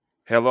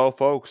Hello,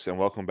 folks, and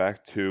welcome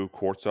back to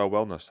Courtside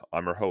Wellness.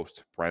 I'm your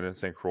host, Brandon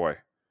St. Croix,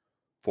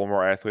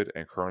 former athlete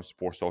and current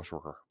sports social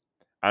worker.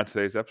 On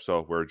today's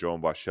episode, we're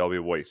joined by Shelbi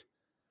White,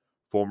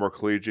 former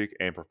collegiate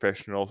and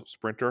professional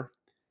sprinter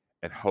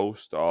and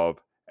host of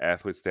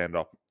Athlete Stand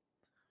Up.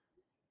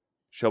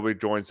 Shelbi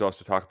joins us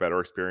to talk about her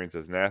experience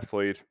as an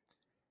athlete,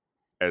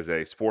 as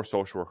a sports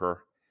social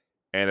worker,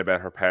 and about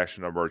her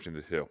passion of merging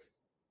the two.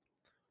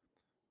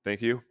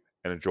 Thank you,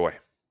 and enjoy.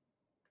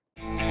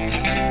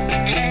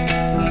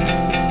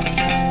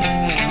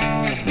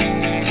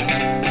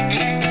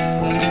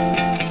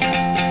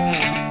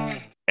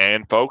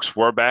 And folks,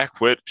 we're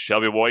back with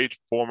Shelbi White,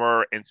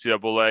 former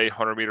NCAA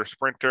 100-meter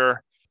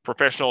sprinter,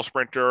 professional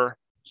sprinter,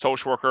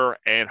 social worker,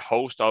 and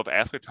host of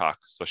Athlete Talk.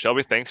 So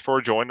Shelbi, thanks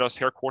for joining us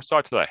here at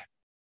Courtside today.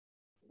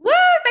 Woo!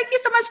 Thank you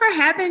so much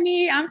for having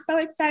me. I'm so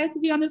excited to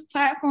be on this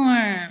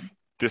platform.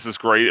 This is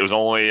great. It was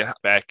only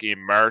back in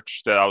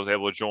March that I was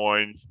able to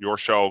join your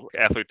show,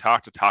 Athlete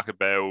Talk, to talk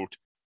about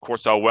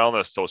Courtside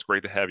Wellness. So it's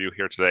great to have you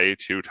here today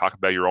to talk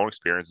about your own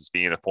experiences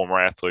being a former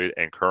athlete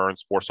and current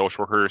sports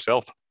social worker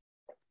yourself.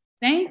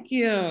 Thank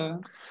you.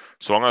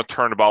 So I'm going to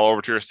turn the ball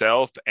over to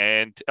yourself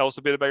and tell us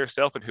a bit about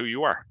yourself and who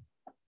you are.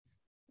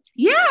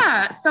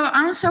 Yeah, so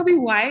I'm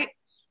Shelbi White.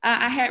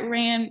 I had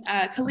ran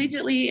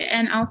collegiately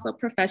and also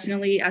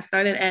professionally. I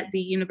started at the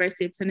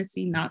University of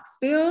Tennessee,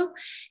 Knoxville,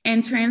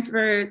 and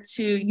transferred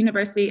to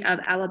University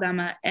of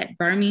Alabama at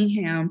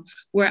Birmingham,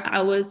 where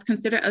I was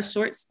considered a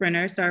short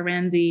sprinter. So I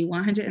ran the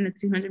 100 and the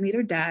 200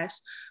 meter dash.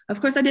 Of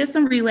course, I did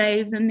some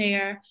relays in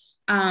there,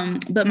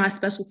 but my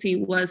specialty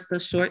was the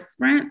short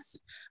sprints.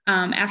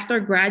 After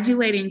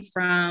graduating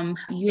from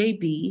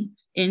UAB,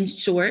 in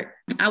short,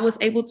 I was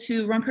able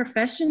to run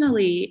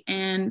professionally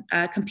and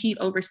compete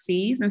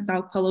overseas in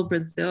Sao Paulo,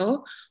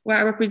 Brazil, where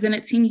I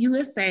represented Team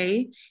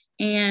USA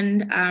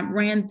and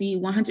ran the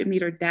 100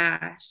 meter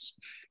dash.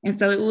 And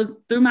so it was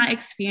through my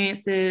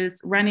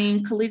experiences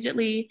running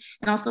collegiately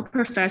and also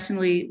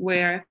professionally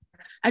where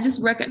I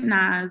just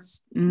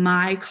recognized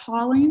my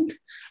calling.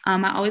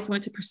 I always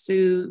wanted to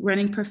pursue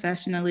running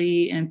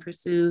professionally and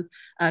pursue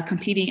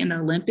competing in the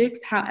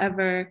Olympics.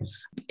 However,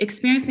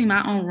 experiencing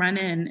my own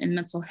run-in and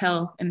mental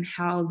health and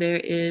how there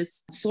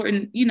is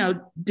certain,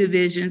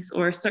 divisions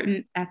or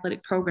certain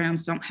athletic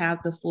programs don't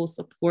have the full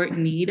support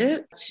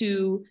needed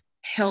to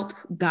help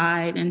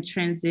guide and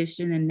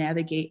transition and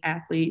navigate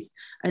athletes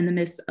in the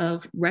midst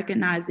of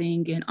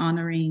recognizing and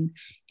honoring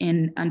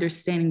and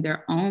understanding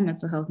their own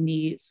mental health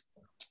needs.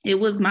 It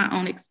was my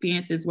own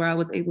experiences where I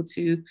was able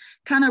to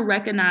kind of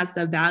recognize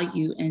the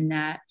value in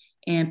that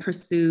and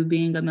pursue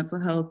being a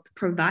mental health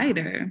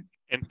provider.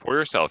 And for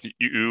yourself,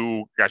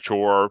 you got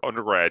your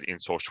undergrad in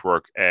social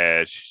work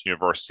at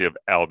University of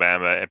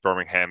Alabama at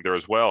Birmingham there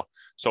as well.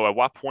 So at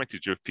what point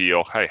did you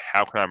feel, hey,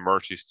 how can I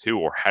merge these two?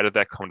 Or how did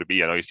that come to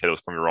be? I know you said it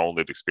was from your own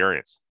lived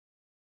experience.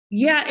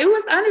 Yeah, it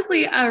was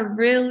honestly a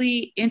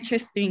really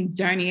interesting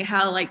journey,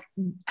 how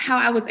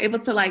I was able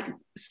to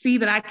see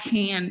that I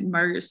can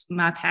merge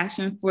my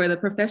passion for the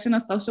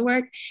professional social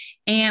work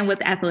and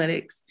with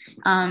athletics.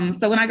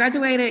 So when I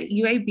graduated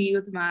UAB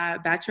with my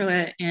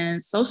bachelorette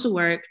in social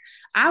work,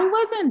 I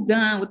wasn't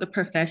done with the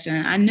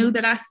profession. I knew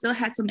that I still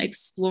had some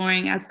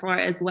exploring as far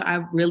as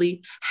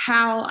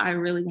how I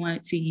really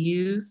wanted to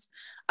use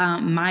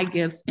my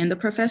gifts in the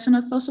profession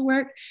of social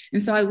work.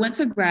 And so I went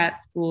to grad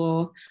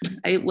school.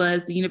 It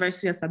was the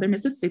University of Southern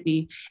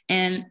Mississippi.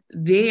 And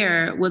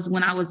there was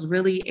when I was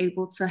really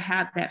able to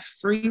have that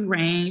free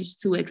range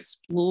to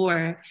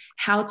explore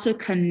how to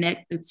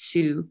connect the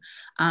two.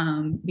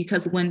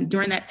 Because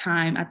during that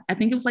time, I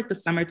think it was like the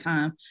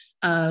summertime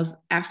of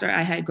after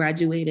I had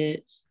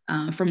graduated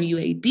from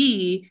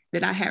UAB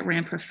that I had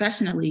ran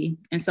professionally.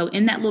 And so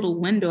in that little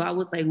window, I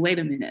was like, wait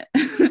a minute.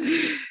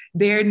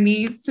 There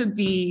needs to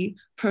be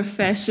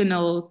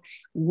professionals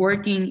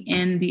working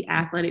in the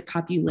athletic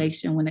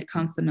population when it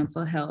comes to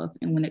mental health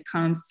and when it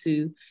comes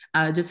to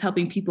just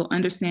helping people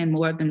understand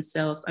more of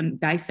themselves and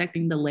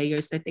dissecting the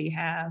layers that they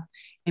have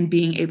and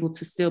being able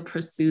to still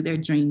pursue their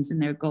dreams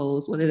and their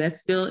goals, whether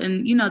that's still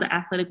in, the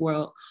athletic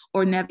world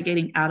or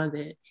navigating out of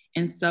it.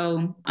 And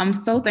so I'm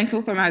so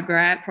thankful for my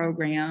grad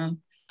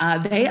program.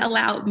 They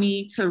allowed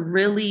me to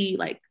really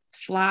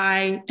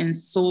fly and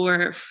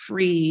soar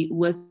free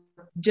with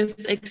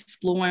just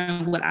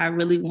exploring what I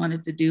really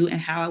wanted to do and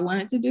how I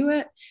wanted to do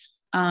it.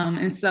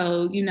 And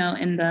so, in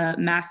the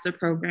master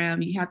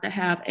program, you have to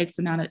have X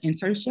amount of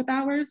internship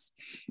hours.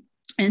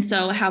 And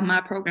so how my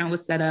program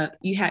was set up,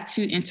 you had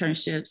 2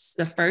 internships.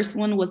 The first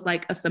one was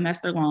like a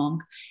semester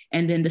long,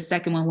 and then the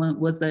second one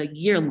was a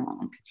year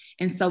long.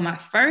 And so my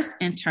first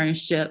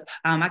internship,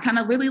 I kind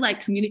of really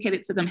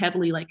communicated to them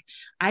heavily,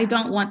 I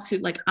don't want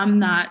to, I'm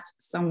not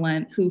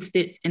someone who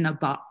fits in a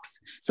box.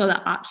 So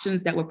the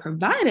options that were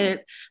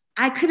provided,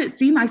 I couldn't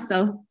see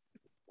myself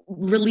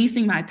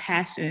releasing my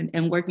passion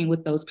and working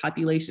with those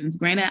populations.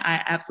 Granted,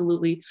 I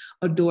absolutely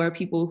adore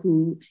people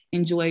who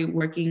enjoy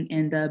working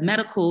in the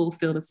medical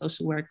field of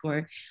social work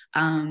or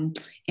in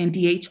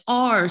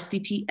DHR,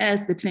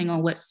 CPS, depending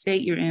on what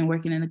state you're in,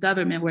 working in the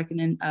government, working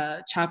in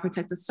child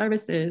protective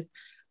services.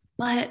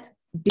 But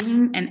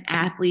being an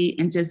athlete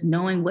and just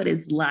knowing what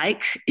it's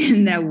like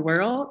in that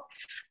world,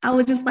 I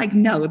was just like,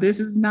 no, this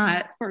is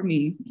not for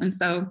me. And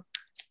so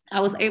I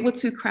was able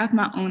to craft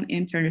my own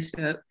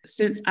internship.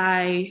 Since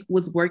I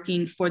was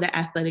working for the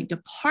athletic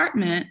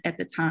department at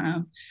the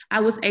time,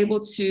 I was able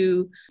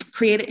to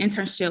create an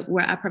internship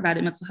where I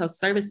provided mental health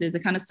services.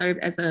 It kind of served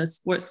as a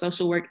sports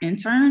social work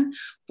intern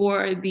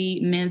for the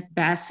men's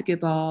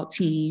basketball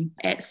team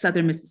at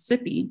Southern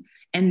Mississippi.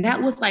 And that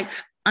was like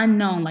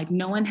unknown, like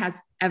no one has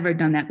ever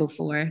done that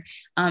before.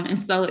 And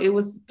so it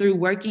was through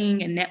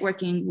working and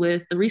networking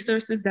with the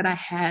resources that I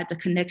had, the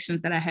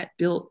connections that I had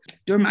built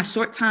during my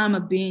short time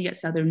of being at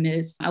Southern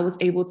Miss. I was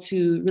able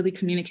to really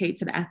communicate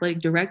to the athletic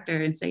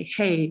director and say,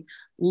 hey,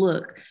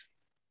 look,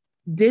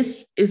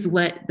 this is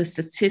what the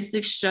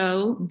statistics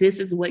show. This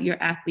is what your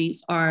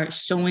athletes are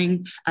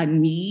showing a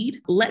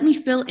need. Let me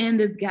fill in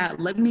this gap.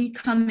 Let me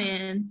come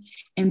in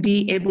and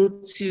be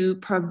able to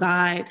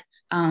provide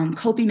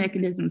coping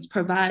mechanisms,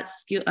 provide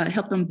skill,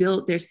 help them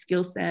build their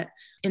skill set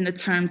in the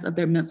terms of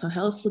their mental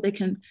health so they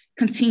can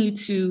continue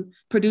to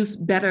produce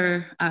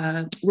better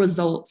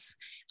results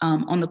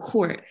on the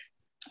court.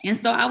 And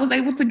so I was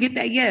able to get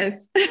that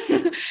yes.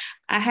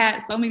 I had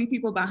so many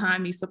people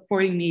behind me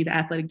supporting me, the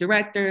athletic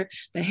director,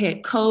 the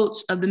head coach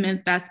of the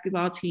men's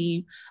basketball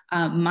team,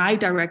 my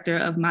director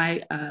of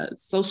my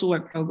social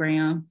work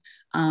program.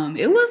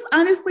 It was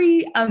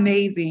honestly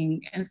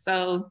amazing. And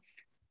so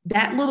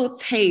that little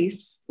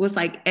taste was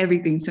like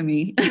everything to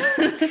me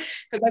because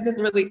I just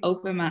really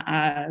opened my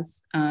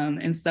eyes.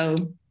 And so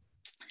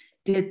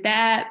did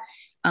that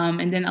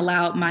and then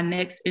allowed my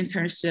next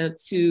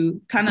internship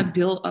to kind of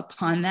build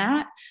upon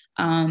that.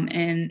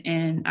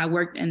 And I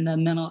worked in the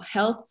mental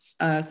health.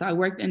 So I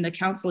worked in the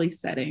counseling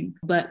setting,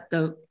 but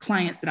the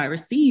clients that I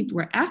received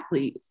were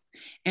athletes.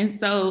 And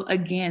so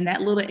again,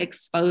 that little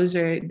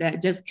exposure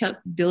that just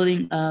kept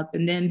building up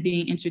and then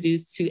being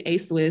introduced to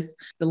ASWIS,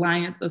 the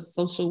Alliance of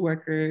Social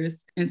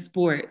Workers in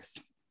Sports.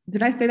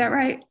 Did I say that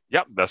right?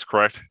 Yep, that's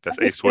correct. That's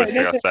ASWIS.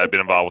 Like I said, I've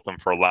been involved with them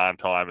for a long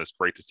time. It's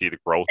great to see the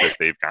growth that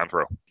they've gone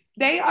through.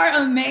 They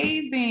are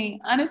amazing,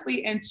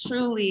 honestly and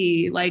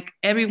truly. Like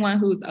everyone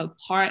who's a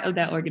part of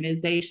that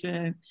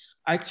organization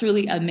are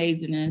truly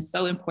amazing. And it's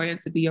so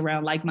important to be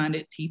around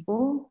like-minded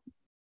people.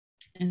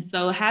 And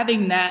so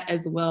having that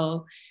as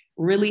well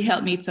really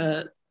helped me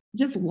to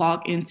just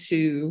walk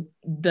into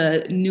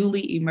the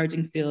newly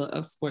emerging field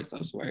of sports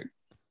social work.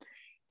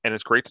 And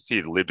it's great to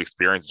see the lived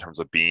experience in terms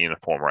of being a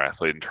former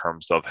athlete, in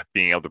terms of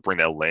being able to bring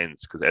that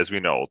lens, because as we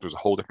know, there's a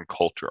whole different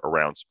culture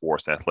around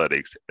sports and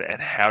athletics. And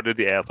how did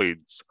the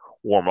athletes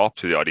warm up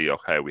to the idea,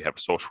 okay, we have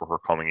a social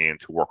worker coming in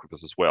to work with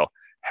us as well?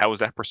 How was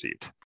that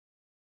perceived?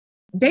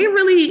 They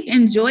really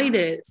enjoyed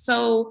it.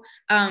 So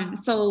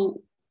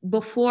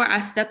before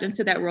I stepped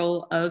into that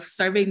role of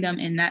serving them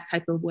in that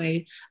type of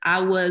way, I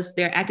was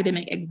their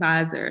academic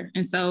advisor.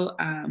 And so,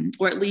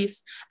 or at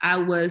least I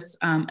was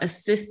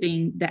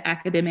assisting the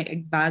academic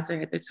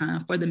advisor at the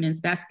time for the men's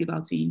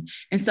basketball team.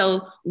 And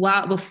so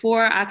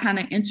before I kind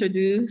of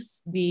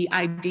introduced the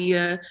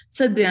idea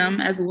to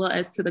them as well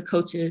as to the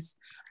coaches,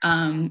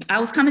 I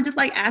was kind of just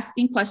like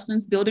asking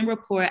questions, building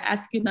rapport,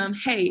 asking them,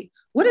 hey,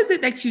 what is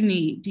it that you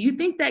need? Do you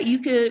think that you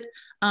could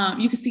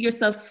see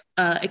yourself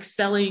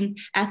excelling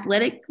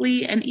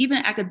athletically and even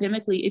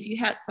academically if you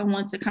had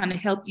someone to kind of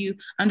help you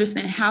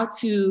understand how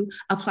to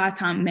apply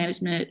time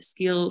management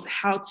skills,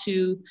 how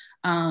to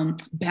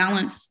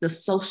balance the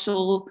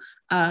social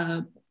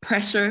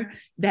pressure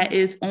that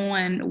is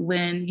on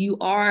when you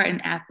are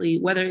an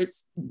athlete, whether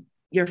it's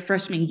your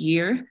freshman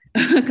year,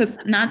 because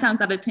 9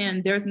 times out of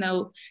 10, there's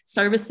no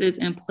services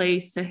in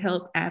place to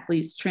help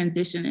athletes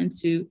transition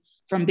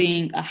from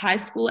being a high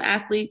school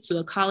athlete to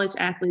a college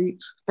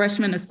athlete,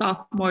 freshman to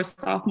sophomore,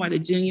 sophomore to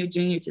junior,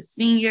 junior to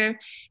senior.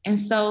 And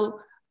so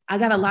I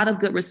got a lot of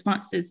good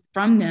responses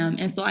from them.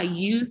 And so I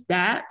used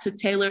that to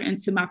tailor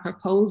into my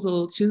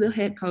proposal to the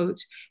head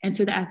coach and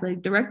to the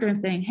athletic director and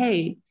saying,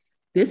 hey,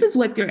 this is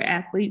what your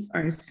athletes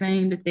are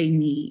saying that they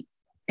need.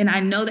 And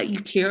I know that you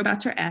care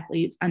about your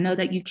athletes. I know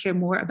that you care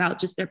more about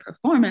just their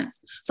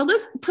performance. So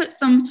let's put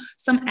some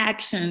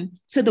action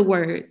to the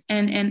words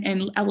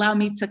and allow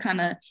me to kind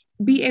of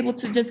be able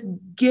to just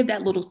give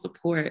that little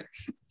support.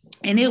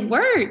 And it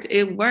worked.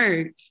 It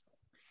worked.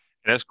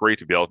 And that's great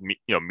to be able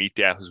to meet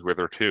the athletes where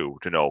they're too,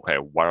 to know, okay,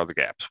 what are the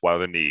gaps? What are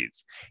the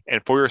needs?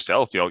 And for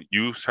yourself,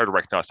 you started to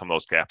recognize some of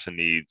those gaps and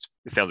needs,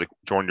 it sounds like,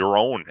 during your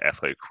own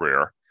athletic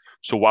career.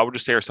 So what would you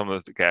say are some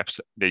of the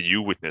gaps that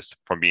you witnessed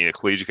from being a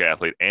collegiate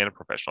athlete and a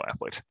professional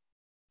athlete?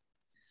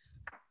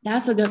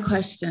 That's a good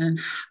question.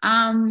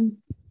 I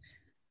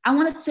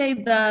want to say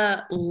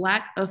the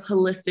lack of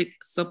holistic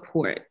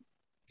support.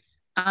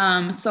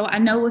 So I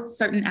know with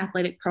certain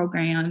athletic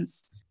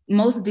programs,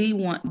 most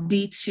D1,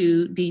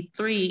 D2,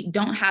 D3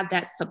 don't have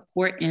that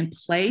support in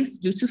place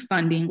due to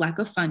funding, lack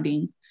of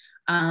funding.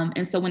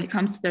 And so when it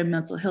comes to their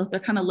mental health, they're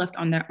kind of left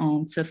on their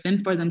own to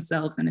fend for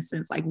themselves, in a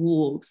sense, like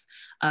wolves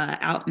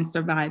out and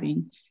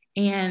surviving.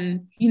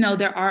 And,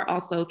 there are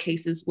also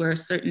cases where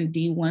certain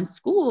D1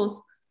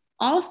 schools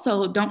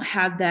also don't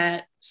have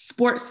that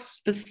sports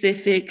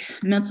specific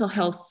mental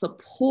health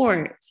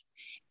support.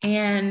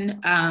 And,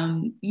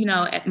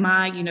 at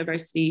my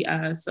university,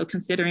 so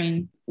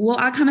considering, well,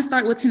 I kind of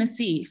start with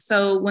Tennessee.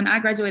 So when I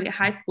graduated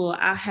high school,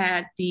 I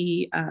had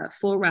the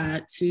full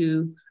ride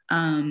to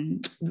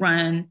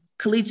run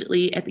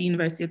collegiately at the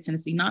University of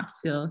Tennessee,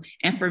 Knoxville.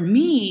 And for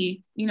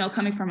me,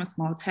 coming from a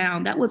small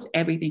town, that was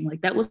everything.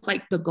 Like that was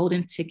like the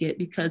golden ticket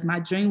because my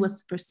dream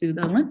was to pursue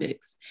the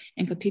Olympics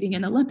and competing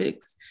in the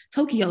Olympics,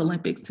 Tokyo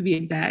Olympics to be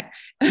exact.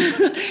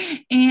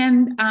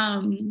 And,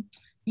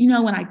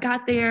 when I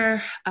got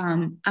there,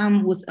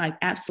 I was like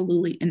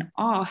absolutely in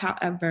awe.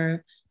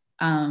 However,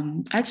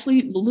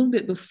 actually a little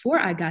bit before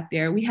I got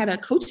there, we had a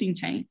coaching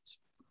change.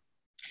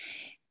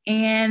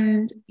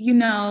 And,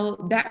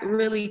 that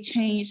really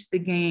changed the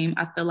game,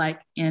 I feel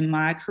like, in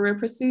my career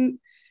pursuit,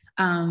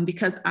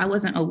 because I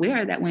wasn't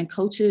aware that when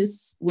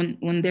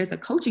there's a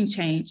coaching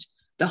change,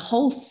 the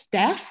whole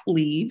staff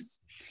leaves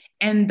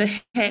and the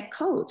head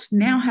coach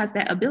now has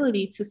that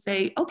ability to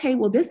say, okay,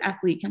 well, this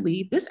athlete can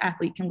leave, this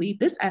athlete can leave,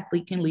 this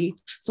athlete can leave,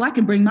 so I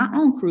can bring my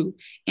own crew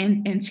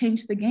and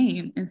change the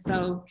game. And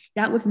so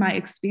that was my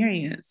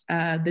experience.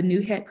 The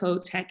new head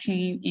coach had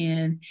came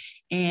in,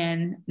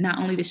 and not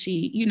only did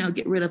she,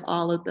 get rid of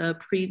all of the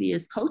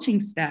previous coaching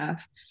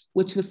staff,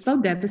 which was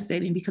so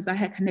devastating because I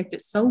had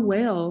connected so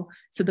well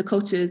to the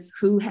coaches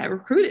who had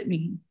recruited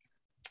me.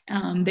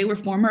 They were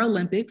former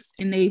Olympics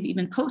and they've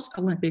even coached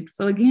Olympics.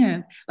 So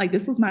again, like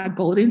this was my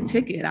golden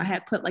ticket. I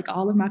had put like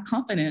all of my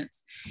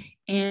confidence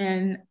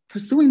in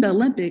pursuing the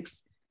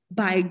Olympics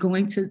by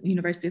going to the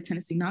University of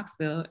Tennessee,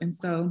 Knoxville. And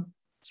so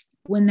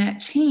when that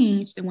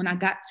changed and when I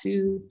got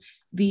to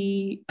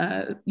the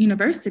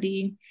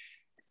university,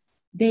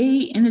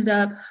 they ended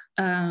up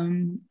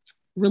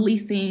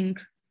releasing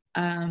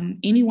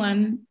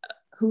anyone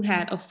who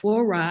had a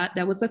full ride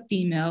that was a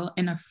female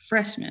and a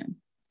freshman.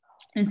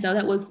 And so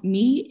that was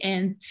me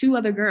and two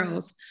other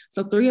girls.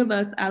 So three of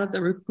us out of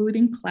the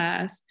recruiting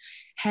class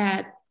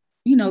had,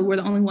 were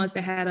the only ones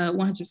that had a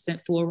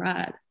 100% full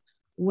ride.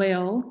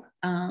 Well,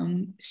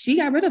 she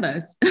got rid of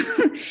us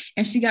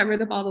and she got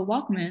rid of all the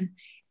walkmen.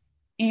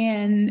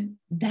 And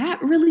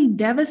that really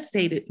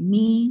devastated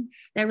me.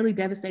 That really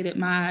devastated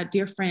my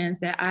dear friends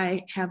that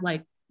I have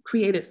like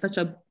created such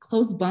a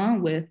close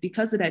bond with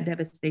because of that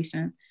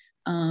devastation.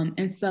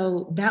 And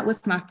so that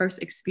was my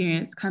first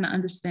experience, kind of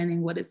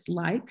understanding what it's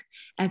like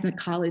as a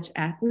college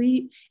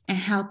athlete and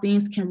how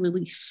things can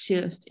really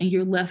shift and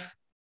you're left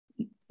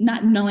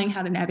not knowing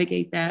how to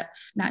navigate that,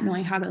 not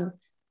knowing how to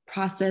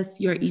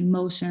process your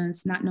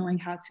emotions, not knowing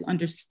how to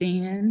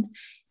understand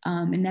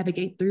and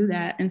navigate through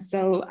that. And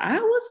so I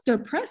was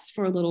depressed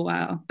for a little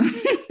while.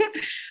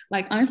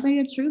 Like honestly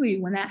and truly,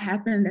 when that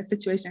happened, that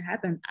situation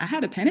happened, I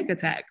had a panic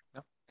attack.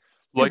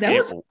 Like,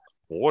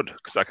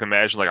 because I can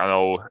imagine, like, I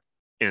know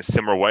in a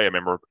similar way, I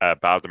remember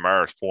Bob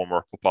Demars,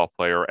 former football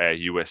player at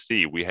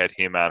USC. We had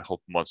him on a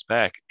couple months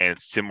back, and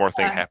similar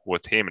thing happened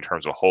with him in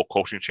terms of a whole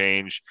coaching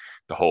change,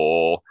 the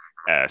whole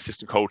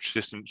assistant coach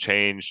system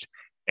changed,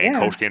 and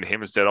coach came to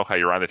him and said, okay,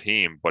 you're on the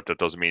team, but that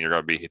doesn't mean you're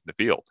going to be hitting the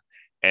field.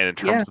 And in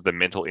terms of the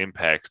mental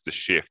impacts, the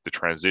shift, the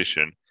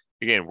transition,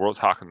 again, we're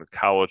talking the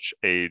college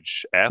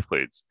age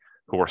athletes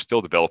who are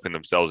still developing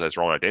themselves as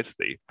their own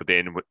identity. But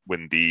then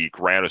when the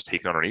ground is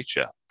taken underneath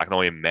you, I can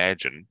only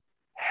imagine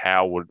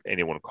how would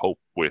anyone cope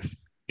with,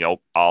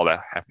 all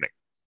that happening.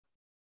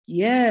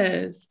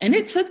 Yes. And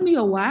it took me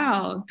a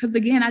while because,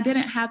 again, I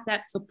didn't have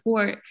that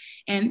support.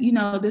 And,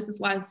 this is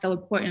why it's so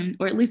important,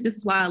 or at least this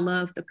is why I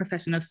love the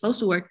profession of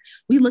social work.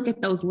 We look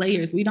at those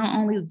layers. We don't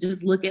only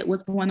just look at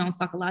what's going on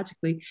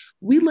psychologically.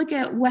 We look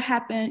at what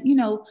happened,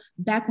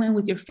 back when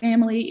with your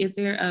family. Is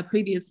there a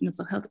previous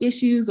mental health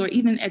issues or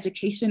even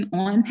education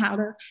on how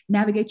to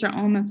navigate your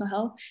own mental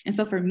health? And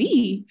so for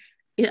me,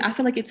 I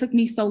feel like it took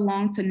me so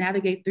long to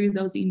navigate through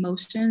those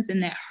emotions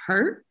and that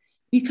hurt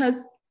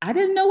because I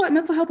didn't know what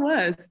mental health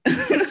was,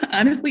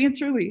 honestly and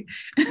truly.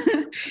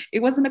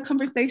 It wasn't a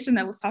conversation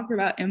that was talked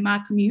about in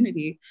my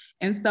community.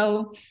 And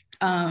so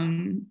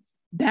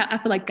that I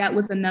feel like that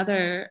was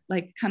another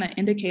like kind of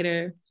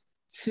indicator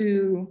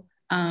to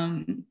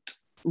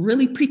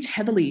really preach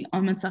heavily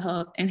on mental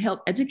health and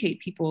help educate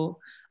people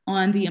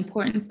on the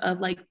importance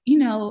of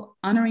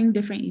honoring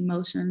different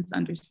emotions,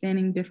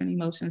 understanding different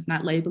emotions,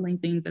 not labeling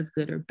things as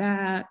good or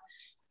bad,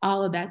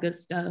 all of that good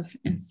stuff.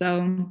 And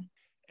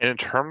in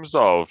terms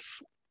of,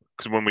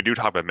 because when we do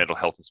talk about mental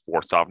health in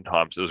sports,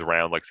 oftentimes it was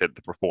around, like I said,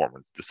 the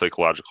performance, the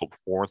psychological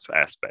performance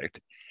aspect.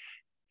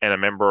 And I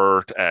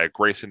remember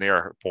Grace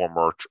Nair,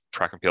 former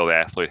track and field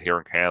athlete here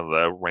in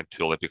Canada, went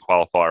to Olympic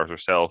qualifiers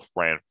herself,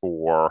 ran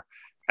for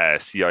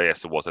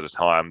CIS it was at the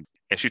time.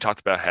 And she talked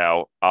about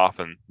how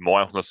often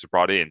mindfulness is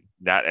brought in,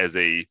 not as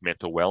a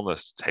mental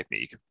wellness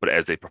technique, but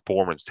as a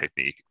performance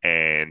technique.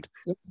 And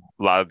a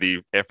lot of the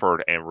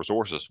effort and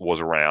resources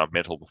was around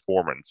mental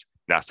performance,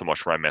 not so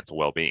much around mental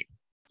well-being.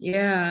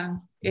 Yeah,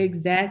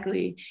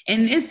 exactly.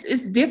 And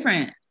it's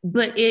different,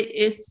 but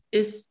it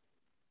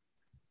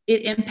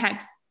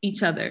impacts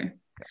each other.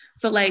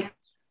 So like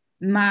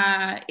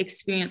my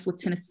experience with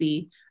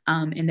Tennessee,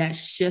 and that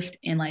shift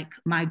in like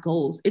my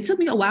goals. It took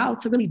me a while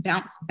to really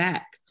bounce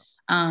back.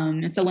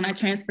 And so when I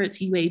transferred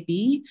to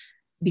UAB,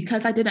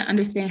 because I didn't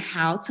understand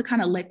how to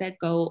kind of let that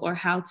go or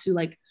how to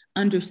like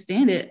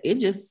understand it, it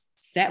just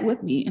sat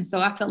with me. And so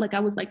I felt like I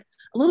was like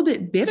a little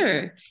bit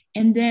bitter.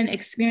 And then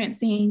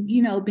experiencing,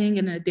 being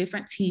in a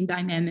different team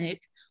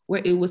dynamic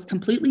where it was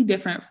completely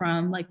different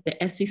from like the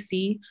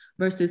SEC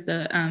versus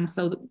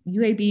so the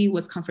UAB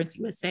was Conference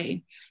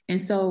USA.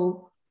 And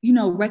so,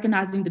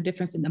 recognizing the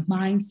difference in the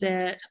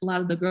mindset, a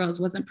lot of the girls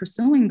wasn't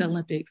pursuing the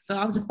Olympics. So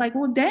I was just like,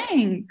 well,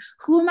 dang,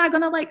 who am I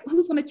going to like,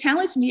 who's going to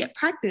challenge me at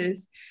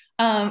practice?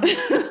 Um,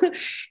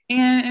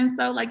 and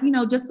so like,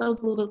 just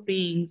those little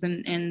things,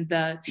 and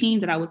the team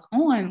that I was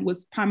on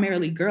was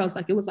primarily girls,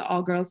 like it was an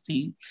all girls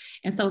team.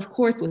 And so of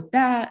course with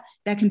that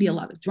can be a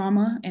lot of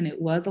drama, and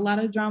it was a lot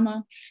of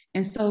drama.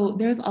 And so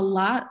there's a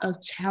lot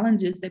of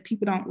challenges that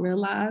people don't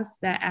realize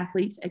that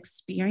athletes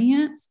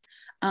experience,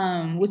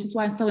 which is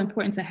why it's so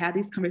important to have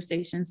these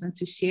conversations and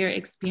to share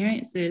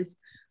experiences.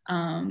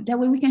 That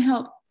way we can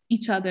help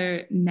each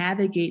other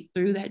navigate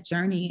through that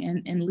journey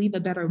and leave a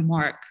better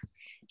mark,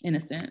 in a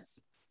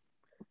sense.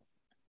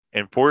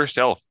 And for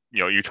yourself,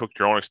 you took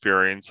your own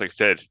experience, like I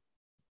said,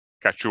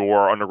 got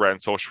your undergrad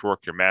in social work,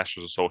 your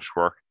master's in social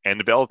work, and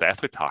developed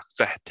Athlete Talk.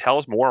 So tell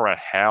us more about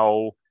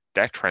how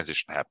that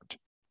transition happened.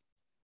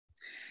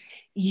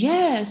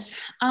 Yes.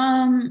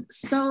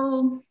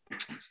 So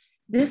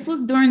this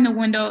was during the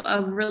window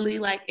of really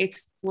like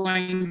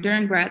exploring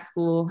during grad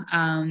school.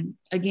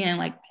 Again,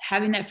 like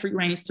having that free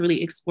range to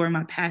really explore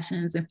my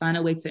passions and find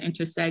a way to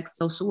intersect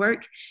social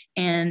work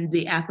and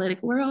the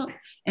athletic world.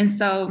 And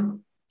so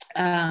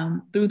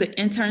through the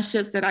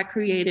internships that I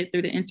created,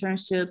 through the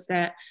internships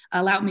that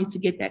allowed me to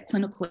get that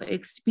clinical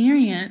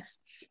experience,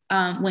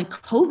 when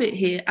COVID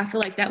hit, I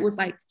feel like that was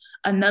like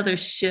another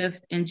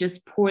shift in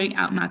just pouring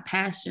out my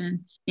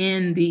passion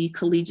in the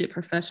collegiate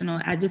professional,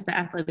 just the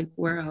athletic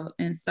world.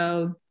 And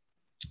so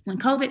when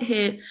COVID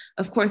hit,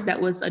 of course, that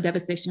was a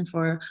devastation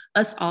for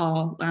us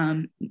all.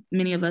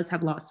 Many of us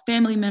have lost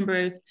family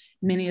members.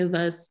 Many of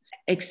us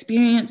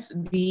experienced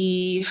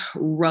the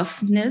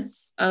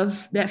roughness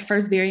of that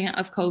first variant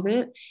of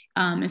COVID.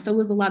 And so it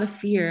was a lot of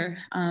fear.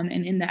 And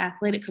in the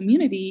athletic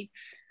community,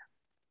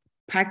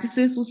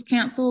 practices was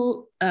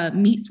canceled,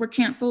 meets were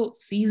canceled,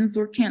 seasons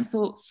were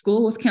canceled,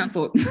 school was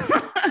canceled.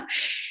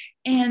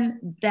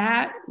 And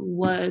that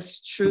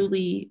was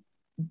truly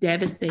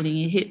devastating.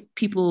 It hit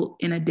people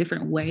in a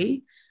different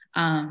way.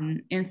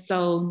 And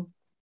so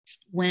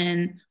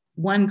when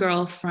one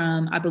girl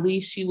from, I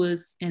believe she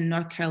was in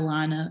North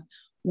Carolina,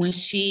 when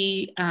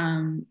she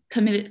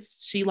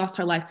she lost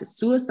her life to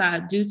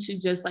suicide due to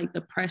just like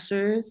the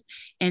pressures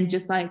and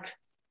just like,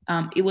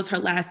 it was her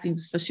last season.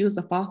 So she was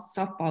a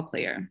softball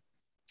player.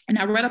 And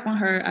I read up on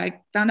her.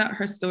 I found out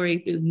her story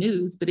through the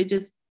news, but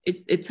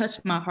it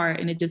touched my heart,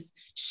 and it just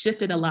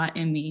shifted a lot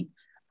in me.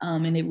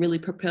 And it really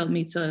propelled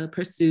me to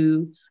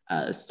pursue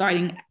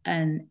starting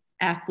an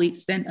athlete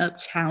stand-up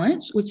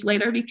challenge, which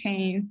later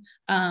became,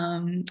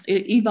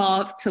 it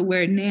evolved to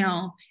where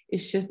now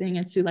it's shifting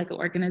into like an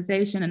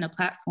organization and a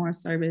platform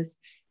service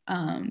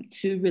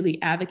to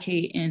really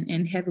advocate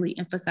and heavily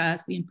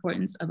emphasize the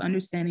importance of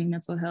understanding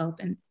mental health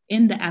and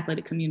in the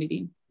athletic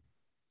community.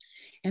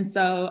 And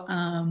so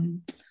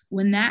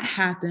when that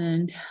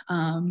happened,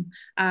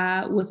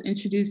 I was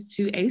introduced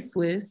to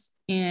A-Swiss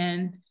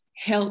and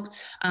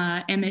helped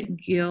Emmett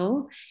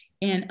Gill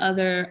and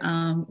other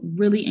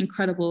really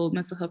incredible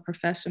mental health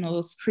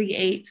professionals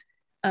create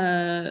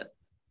a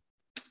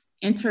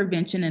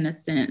intervention, in a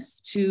sense,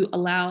 to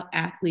allow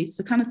athletes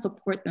to kind of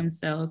support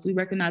themselves. We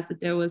recognized that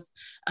there was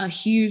a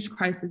huge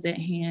crisis at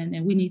hand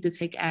and we need to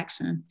take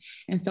action.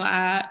 And so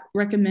I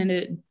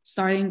recommended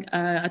starting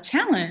a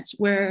challenge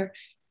where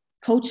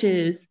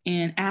coaches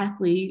and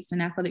athletes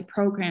and athletic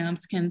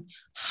programs can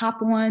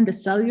hop on the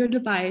cellular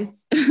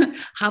device,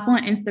 hop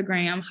on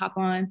Instagram, hop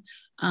on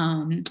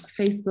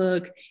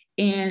Facebook,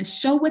 and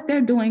show what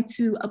they're doing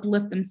to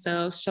uplift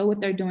themselves, show what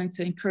they're doing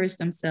to encourage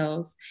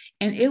themselves.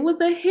 And it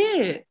was a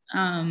hit.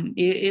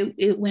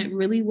 It went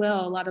really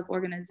well. A lot of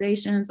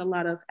organizations, a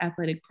lot of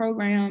athletic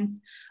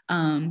programs,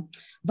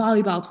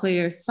 volleyball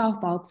players,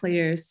 softball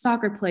players,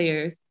 soccer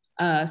players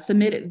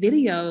submitted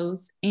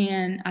videos.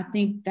 And I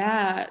think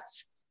that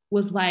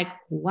was like,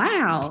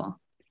 wow,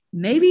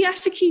 maybe I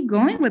should keep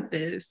going with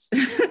this.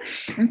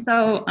 And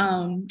so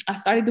I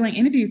started doing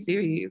interview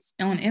series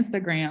on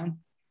Instagram,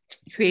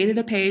 created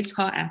a page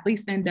called Athlete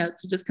Stand Up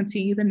to just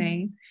continue the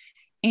name.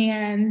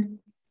 And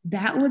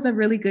that was a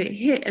really good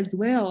hit as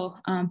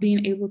well,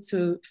 being able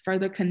to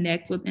further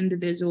connect with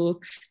individuals.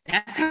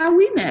 That's how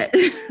we met,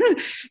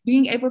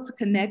 being able to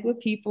connect with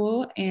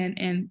people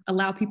and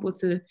allow people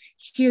to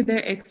hear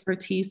their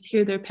expertise,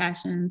 hear their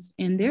passions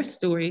and their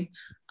story.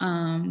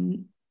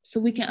 So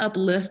we can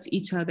uplift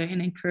each other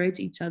and encourage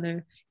each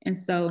other. And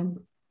so,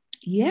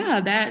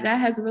 yeah, that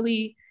has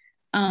really,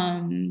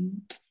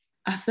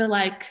 I feel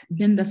like,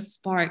 been the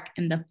spark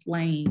and the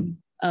flame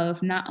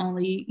of not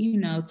only,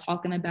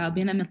 talking about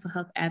being a mental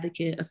health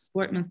advocate, a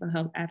sport mental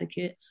health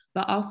advocate,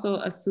 but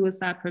also a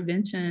suicide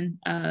prevention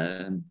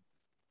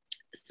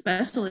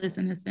specialists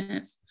in a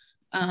sense,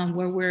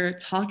 where we're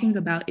talking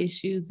about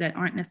issues that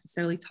aren't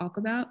necessarily talked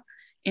about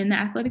in the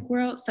athletic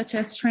world, such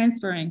as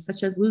transferring,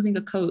 such as losing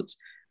a coach,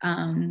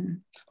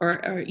 or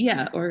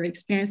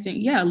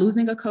experiencing,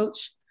 losing a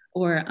coach,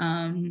 or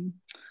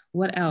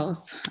what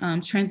else?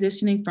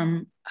 Transitioning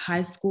from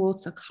high school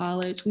to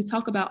college. We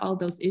talk about all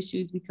those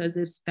issues because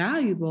it's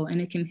valuable and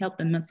it can help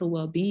the mental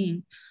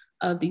well-being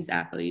of these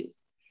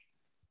athletes.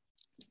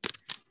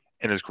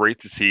 And it's great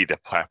to see the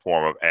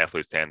platform of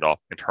Athletes Stand Up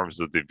in terms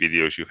of the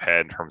videos you've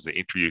had, in terms of the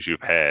interviews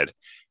you've had.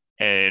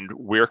 And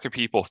where can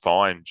people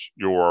find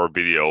your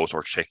videos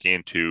or check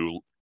in to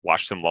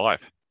watch them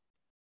live?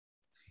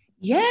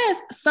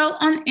 Yes. So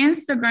on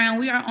Instagram,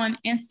 we are on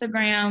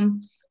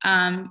Instagram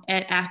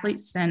at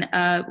Athletes Stand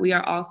Up. We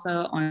are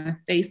also on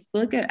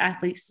Facebook at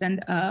Athletes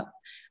Stand Up.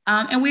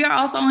 And we are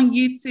also on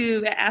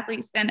YouTube at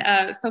Athletes Stand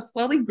Up. So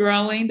slowly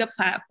growing the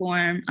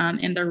platform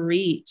and the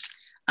reach,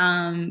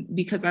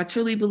 because I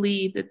truly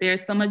believe that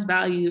there's so much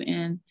value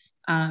in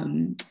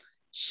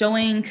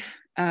showing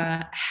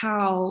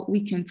how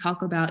we can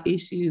talk about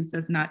issues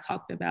that's not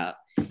talked about.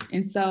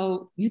 And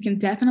so you can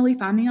definitely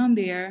find me on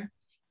there.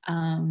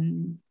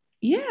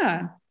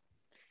 Yeah.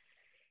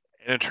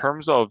 And in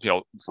terms of,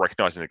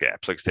 recognizing the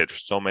gaps, like I said,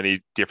 there's so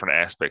many different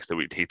aspects that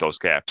we take those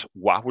gaps.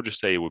 What would you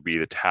say would be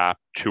the top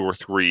 2 or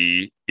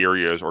 3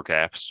 areas or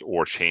gaps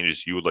or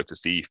changes you would like to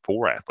see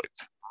for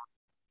athletes?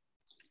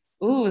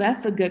 Oh,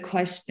 that's a good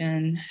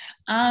question.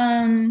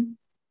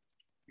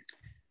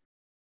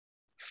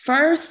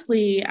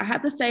 Firstly, I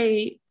have to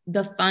say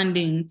the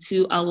funding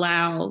to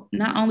allow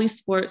not only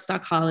sports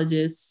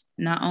psychologists,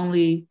 not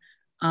only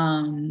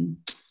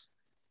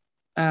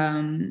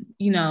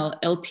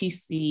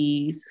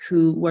LPCs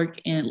who work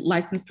in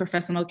licensed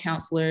professional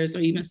counselors, or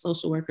even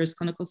social workers,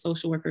 clinical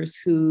social workers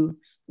who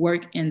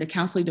work in the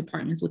counseling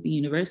departments with the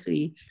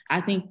university.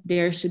 I think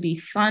there should be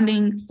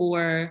funding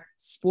for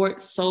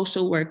sports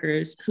social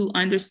workers who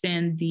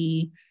understand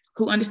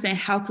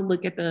how to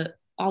look at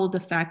all of the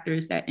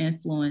factors that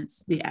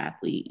influence the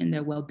athlete and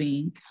their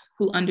well-being,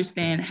 who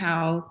understand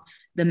how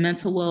the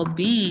mental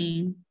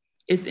well-being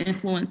is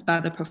influenced by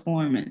the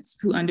performance,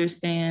 who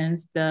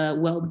understands the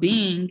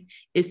well-being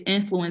is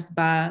influenced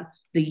by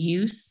the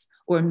use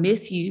or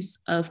misuse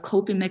of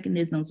coping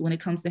mechanisms when it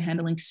comes to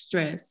handling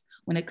stress,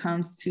 when it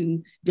comes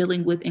to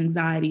dealing with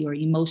anxiety or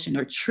emotion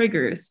or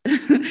triggers.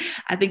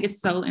 I think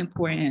it's so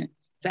important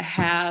to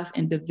have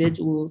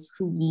individuals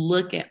who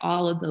look at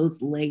all of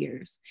those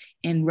layers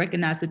and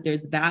recognize that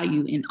there's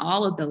value in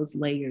all of those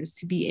layers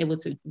to be able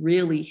to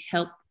really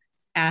help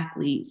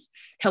athletes,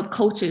 help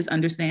coaches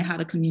understand how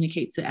to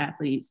communicate to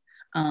athletes,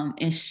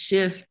 and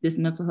shift this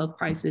mental health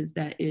crisis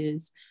that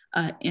is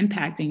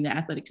impacting the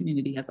athletic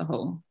community as a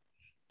whole.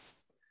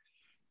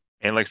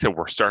 And like I said,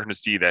 we're starting to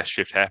see that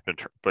shift happen.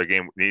 But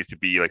again, it needs to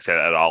be, like I said,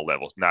 at all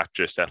levels, not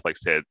just at, like I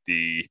said,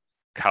 the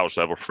college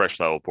level,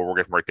 professional level, but we're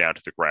getting right down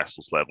to the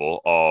grassroots level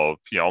of,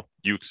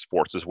 youth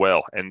sports as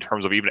well. And in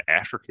terms of even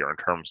aftercare, in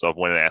terms of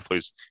when an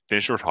athlete's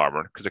finished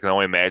retirement, because I can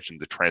only imagine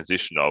the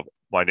transition of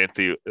my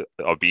identity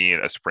of being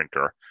a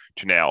sprinter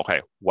to now,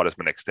 okay, what is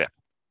my next step?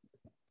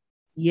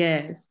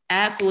 Yes,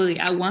 absolutely.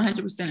 I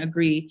 100%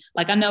 agree.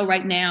 Like I know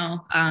right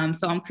now,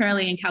 so I'm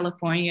currently in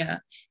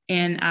California,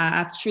 and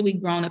I've truly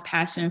grown a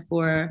passion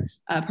for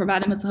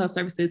providing mental health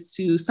services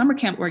to summer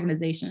camp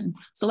organizations.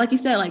 So like you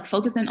said, like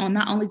focusing on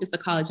not only just the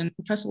college and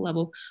professional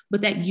level,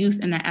 but that youth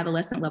and that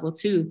adolescent level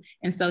too.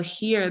 And so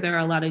here there are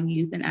a lot of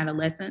youth and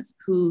adolescents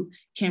who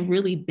can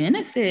really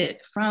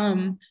benefit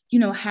from,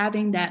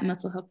 having that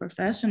mental health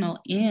professional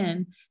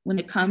in when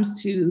it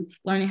comes to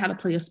learning how to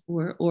play a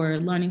sport or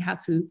learning how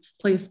to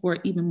play a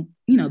sport even,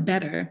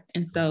 better.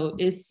 And so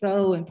it's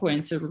so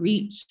important to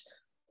reach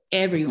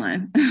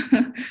everyone.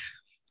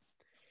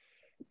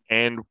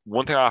 And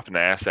one thing I often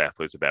ask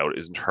athletes about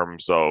is in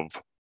terms of,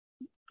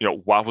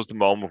 what was the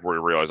moment where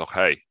you realize,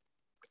 okay,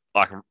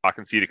 I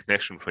can see the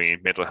connection between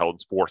mental health and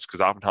sports?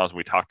 Because oftentimes when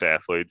we talk to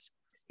athletes,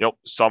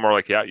 some are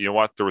like, yeah, you know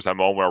what, there was that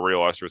moment where I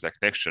realized there was that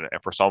connection.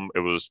 And for some, it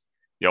was,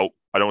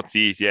 I don't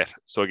see it yet.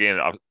 So again,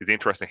 it's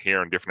interesting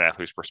hearing different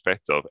athletes'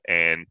 perspective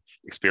and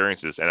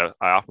experiences. And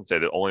I often say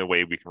the only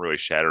way we can really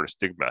shatter the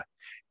stigma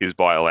is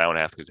by allowing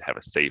athletes to have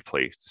a safe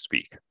place to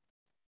speak.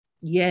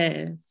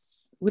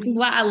 Yes. Which is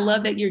why I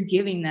love that you're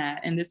giving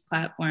that in this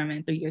platform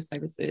and through your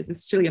services.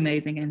 It's truly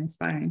amazing and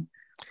inspiring.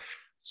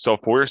 So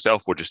for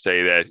yourself, would you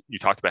say that you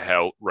talked about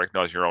how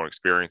recognizing your own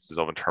experiences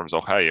of in terms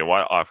of, hey,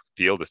 I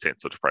feel the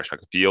sense of depression, I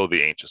can feel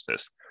the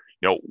anxiousness.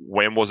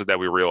 When was it that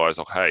we realized,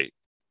 okay,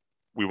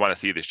 we want to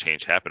see this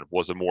change happen?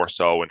 Was it more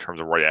so in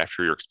terms of right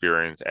after your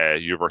experience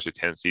at University of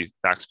Tennessee,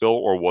 Knoxville,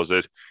 or was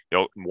it,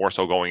 more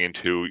so going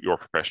into your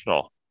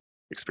professional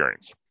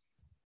experience?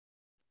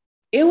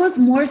 It was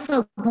more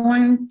so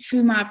going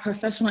to my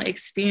professional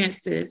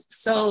experiences.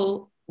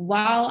 So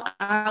while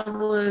I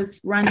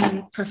was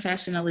running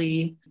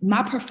professionally,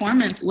 my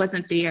performance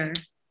wasn't there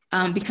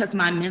because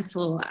my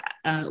mental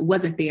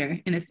wasn't there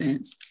in a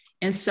sense.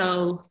 And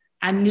so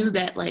I knew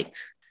that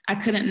I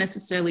couldn't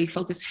necessarily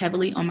focus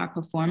heavily on my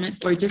performance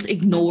or just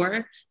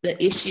ignore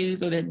the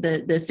issues or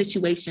the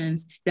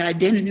situations that I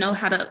didn't know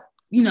how to,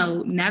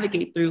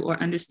 navigate through or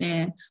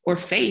understand or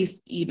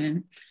face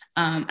even.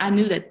 I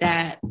knew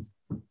that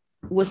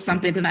was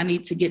something that I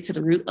need to get to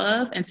the root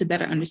of and to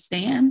better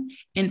understand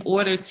in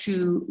order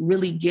to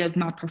really give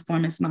my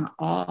performance my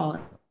all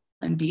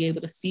and be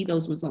able to see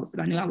those results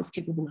that I knew I was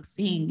capable of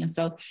seeing. And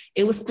so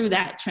it was through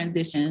that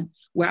transition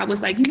where I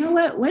was like, you know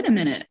what, wait a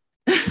minute.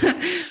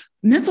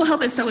 Mental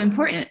health is so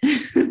important.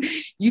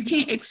 You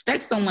can't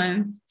expect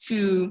someone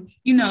to,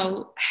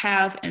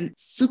 have a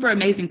super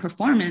amazing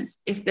performance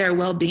if their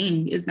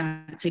well-being is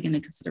not taken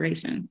into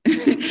consideration.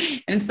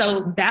 And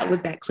so that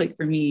was that click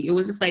for me. It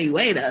was just like,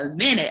 wait a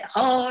minute,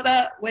 hold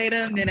up, wait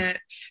a minute,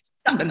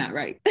 something not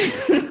right.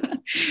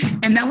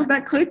 And that was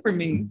that click for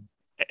me.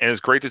 And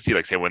it's great to see,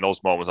 like, say, when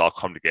those moments all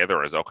come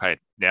together as, okay,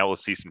 now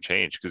let's see some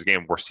change. Because,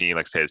 again, we're seeing,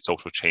 like, say,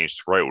 social change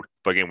throughout.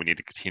 But, again, we need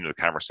to continue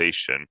the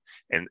conversation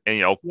and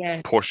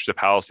yes. push the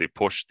policy,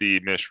 push the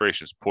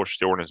administrations, push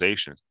the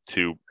organizations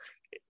to,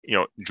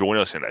 join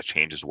us in that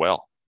change as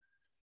well.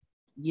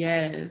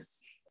 Yes.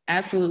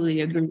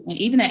 Absolutely agree. And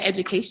even that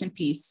education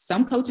piece,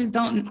 some coaches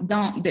don't,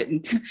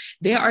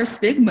 there are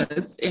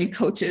stigmas in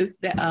coaches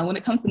that when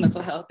it comes to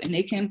mental health, and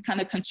they can kind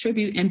of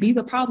contribute and be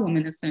the problem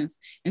in a sense.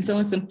 And so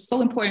it's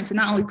so important to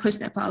not only push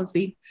that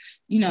policy,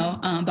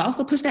 but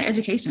also push that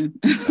education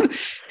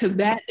because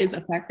that is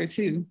a factor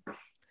too.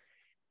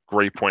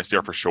 Great points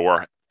there for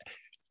sure.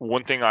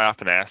 One thing I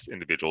often ask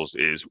individuals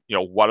is,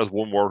 what is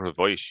one word of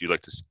advice you'd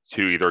like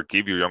to either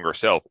give your younger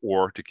self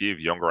or to give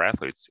younger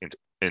athletes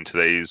in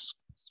today's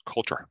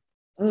culture?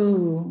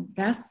 Oh,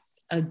 that's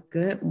a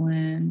good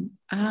one.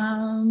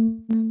 I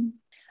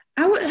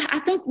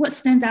think what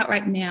stands out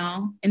right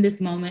now in this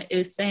moment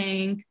is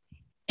saying,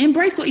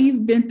 embrace what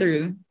you've been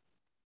through.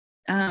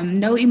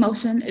 No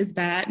emotion is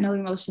bad, no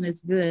emotion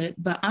is good,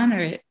 but honor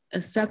it,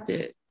 accept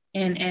it.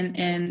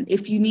 And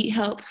if you need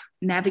help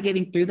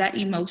navigating through that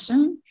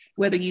emotion,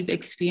 whether you've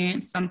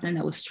experienced something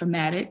that was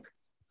traumatic,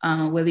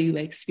 whether you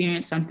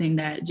experienced something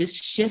that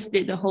just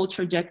shifted the whole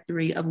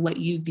trajectory of what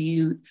you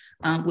viewed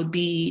would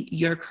be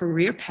your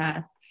career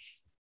path,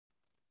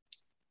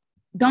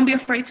 don't be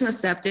afraid to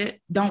accept it.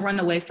 Don't run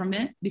away from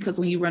it, because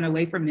when you run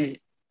away from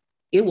it,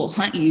 it will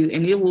hunt you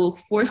and it will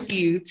force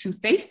you to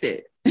face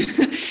it.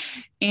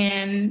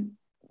 And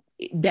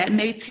that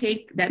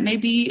may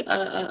be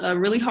a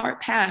really hard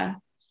path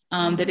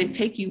that it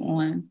take you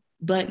on,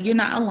 but you're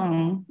not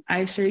alone. I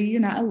assure you,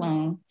 you're not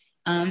alone.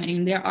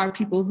 And there are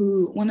people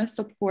who want to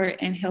support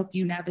and help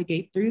you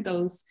navigate through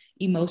those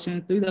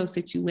emotions, through those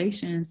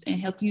situations, and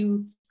help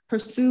you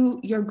pursue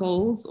your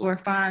goals or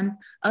find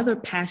other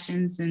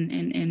passions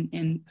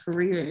and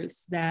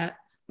careers that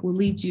will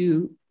lead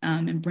you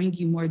and bring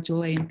you more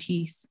joy and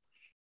peace.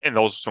 And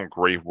those are some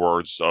great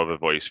words of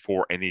advice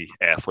for any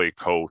athlete,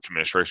 coach,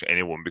 administration,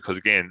 anyone, because,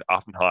 again,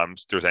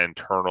 oftentimes there's an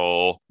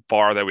internal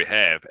fire that we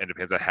have, and it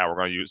depends on how we're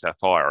going to use that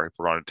fire, if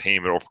we're going to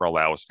tame it or if we're going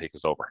to allow it to take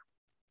us over.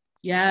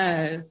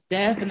 Yes,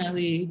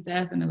 definitely.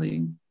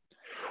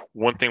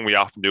 One thing we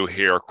often do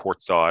here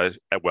courtside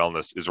at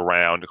Wellness is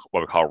around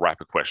what we call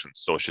rapid questions.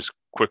 So it's just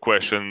quick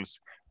questions,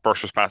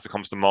 first response that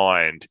comes to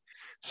mind.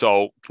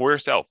 So for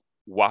yourself,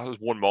 what was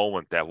one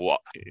moment that will,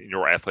 in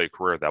your athletic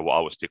career, that will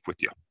always stick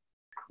with you?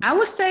 I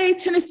would say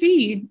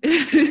Tennessee.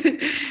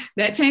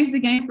 That changed the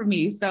game for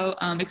me. So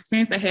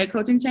experience a head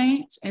coaching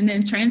change and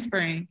then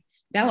transferring,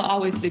 that will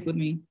always stick with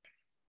me.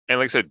 And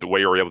like I said, the way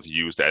you're able to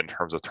use that in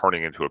terms of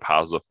turning into a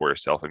positive for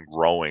yourself and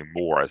growing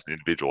more as an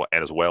individual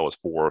and as well as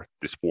for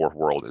the sport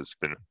world has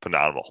been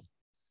phenomenal.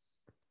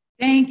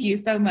 Thank you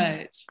so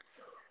much.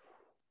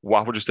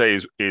 What would you say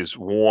is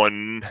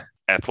one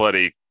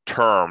athletic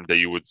term that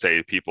you would say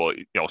to people,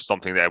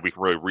 something that we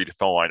can really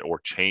redefine or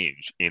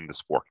change in the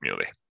sport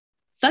community?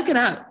 Suck it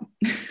up.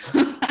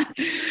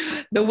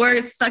 The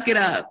word suck it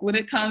up when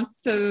it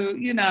comes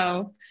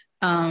to,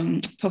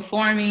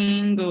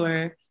 performing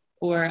or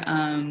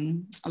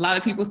a lot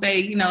of people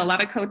say, a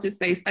lot of coaches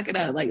say, suck it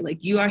up.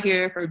 Like you are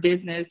here for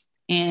business.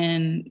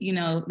 And,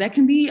 that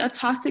can be a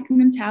toxic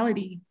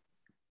mentality.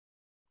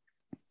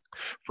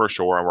 For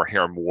sure. And we're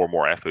hearing more and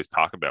more athletes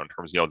talk about in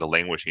terms of, the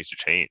language needs to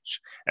change.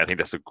 And I think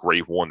that's a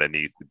great one that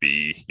needs to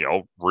be,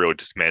 really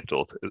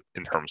dismantled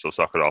in terms of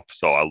suck it up.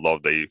 So I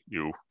love that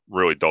you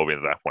really dove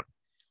into that one.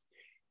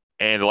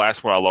 And the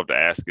last one I love to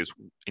ask is,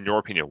 in your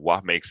opinion,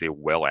 what makes a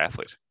well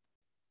athlete?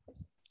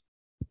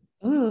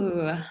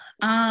 Ooh,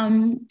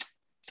 someone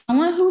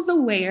who's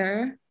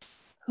aware,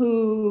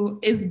 who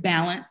is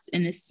balanced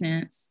in a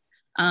sense.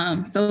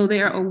 So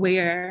they're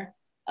aware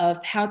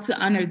of how to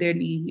honor their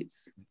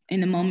needs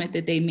in the moment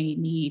that they may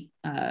need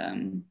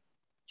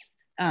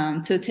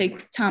to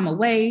take time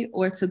away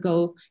or to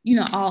go,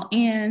 all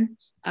in.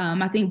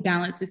 I think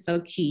balance is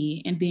so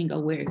key, and being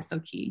aware is so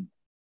key.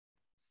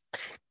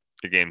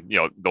 Again,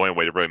 the only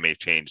way to really make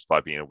change is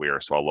by being aware.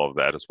 So I love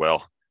that as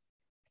well.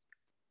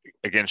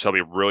 Again,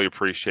 Shelbi, really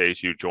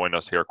appreciate you joining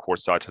us here at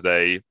Courtside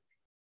today.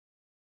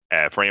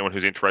 For anyone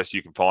who's interested,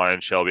 you can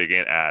find Shelbi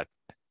again at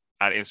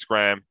and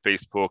Instagram,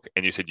 Facebook,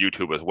 and you said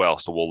YouTube as well.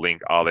 So we'll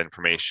link all the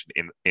information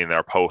in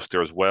our post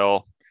there as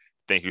well.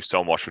 Thank you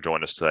so much for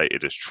joining us today.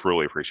 It is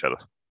truly appreciated.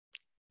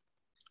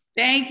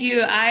 Thank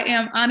you. I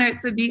am honored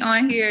to be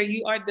on here.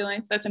 You are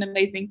doing such an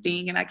amazing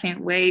thing, and I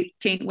can't wait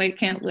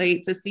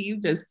to see you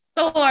just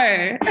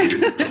soar.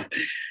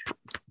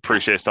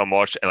 Appreciate it so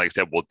much. And like I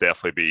said, we'll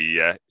definitely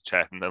be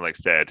chatting. And like I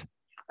said,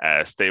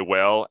 stay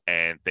well,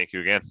 and thank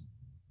you again.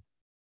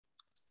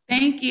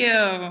 Thank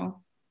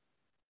you.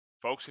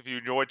 Folks, if you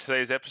enjoyed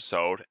today's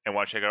episode and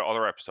want to check out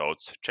other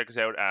episodes, check us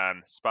out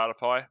on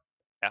Spotify,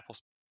 Apple,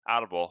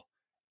 Audible,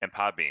 and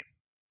Podbean.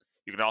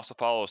 You can also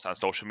follow us on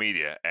social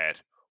media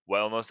at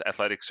Wellness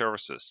Athletic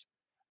Services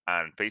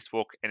on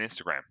Facebook and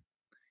Instagram.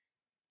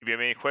 If you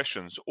have any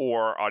questions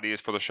or ideas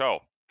for the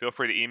show, feel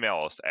free to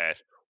email us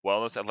at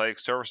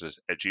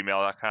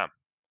wellnessathleticservices@gmail.com.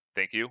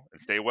 Thank you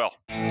and stay well.